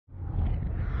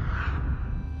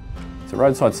So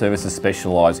Roadside Services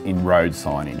specialise in road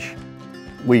signage.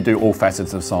 We do all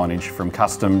facets of signage, from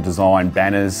custom design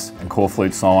banners and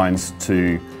corflute signs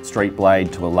to street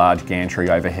blade to a large gantry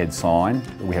overhead sign.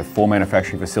 We have 4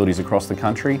 manufacturing facilities across the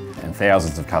country and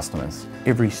thousands of customers.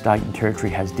 Every state and territory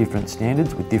has different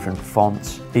standards with different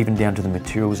fonts, even down to the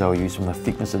materials they will use, from the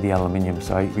thickness of the aluminium.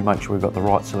 So we make sure we've got the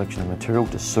right selection of material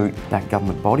to suit that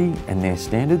government body and their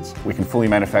standards. We can fully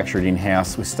manufacture it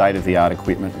in-house with state-of-the-art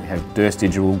equipment. We have Durst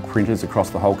digital printers across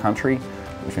the whole country,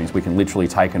 which means we can literally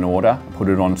take an order, put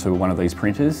it onto one of these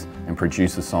printers and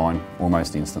produce a sign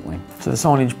almost instantly. So the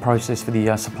signage process for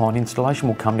the supply and installation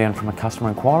will come down from a customer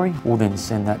inquiry. We'll then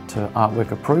send that to artwork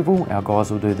approval. Our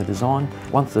guys will do the design.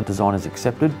 Once the design is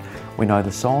accepted, we know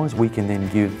the size, we can then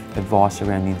give advice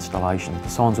around the installation. The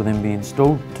signs will then be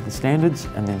installed to the standards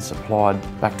and then supplied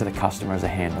back to the customer as a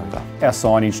handover. Our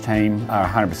signage team are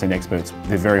 100% experts.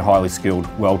 They're very highly skilled,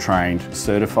 well-trained,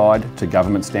 certified to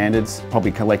government standards.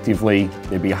 Probably collectively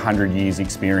there'd be 100 years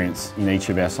experience in each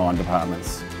of our sign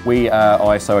departments. We are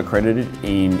ISO accredited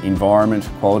in environment,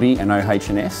 quality and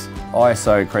OH&S.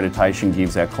 ISO accreditation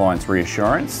gives our clients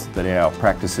reassurance that our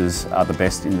practices are the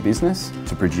best in the business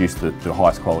to produce the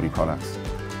highest quality products.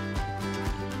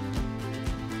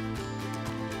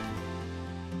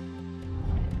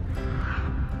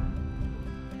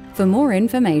 For more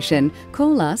information,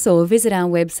 call us or visit our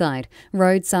website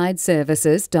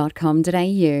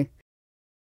roadsideservices.com.au.